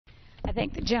I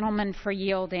thank the gentleman for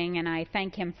yielding, and I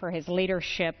thank him for his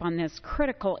leadership on this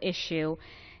critical issue,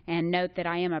 and note that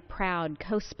I am a proud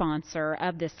co-sponsor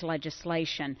of this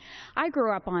legislation. I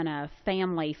grew up on a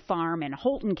family farm in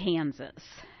Holton, Kansas.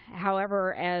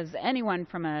 However, as anyone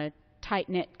from a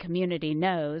tight-knit community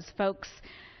knows, folks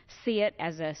see it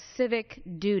as a civic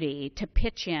duty to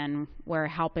pitch in where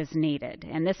help is needed.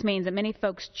 And this means that many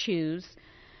folks choose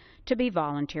to be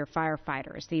volunteer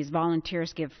firefighters. These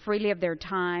volunteers give freely of their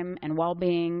time and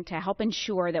well-being to help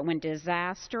ensure that when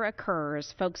disaster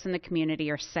occurs, folks in the community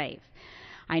are safe.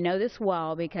 I know this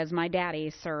well because my daddy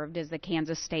served as the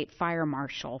Kansas State Fire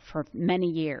Marshal for many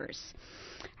years.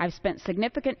 I've spent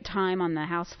significant time on the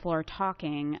House floor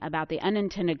talking about the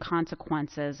unintended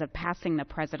consequences of passing the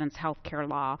President's health care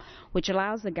law, which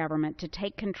allows the government to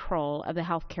take control of the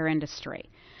healthcare industry.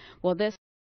 Well, this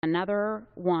another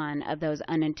one of those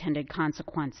unintended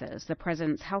consequences. The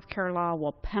President's health care law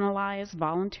will penalize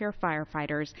volunteer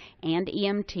firefighters and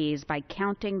EMTs by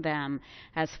counting them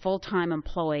as full-time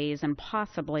employees and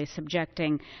possibly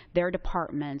subjecting their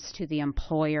departments to the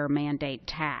employer mandate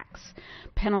tax.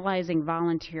 Penalizing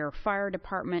volunteer fire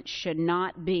departments should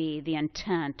not be the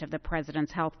intent of the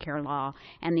President's health care law,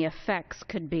 and the effects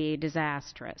could be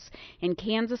disastrous. In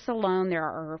Kansas alone, there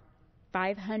are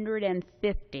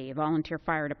 550 volunteer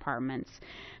fire departments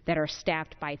that are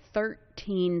staffed by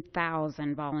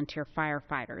 13,000 volunteer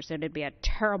firefighters. It would be a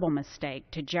terrible mistake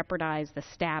to jeopardize the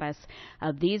status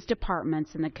of these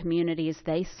departments and the communities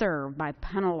they serve by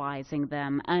penalizing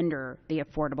them under the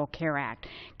Affordable Care Act.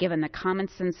 Given the common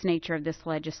sense nature of this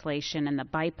legislation and the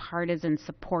bipartisan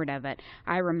support of it,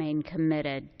 I remain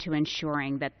committed to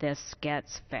ensuring that this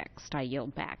gets fixed. I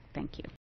yield back. Thank you.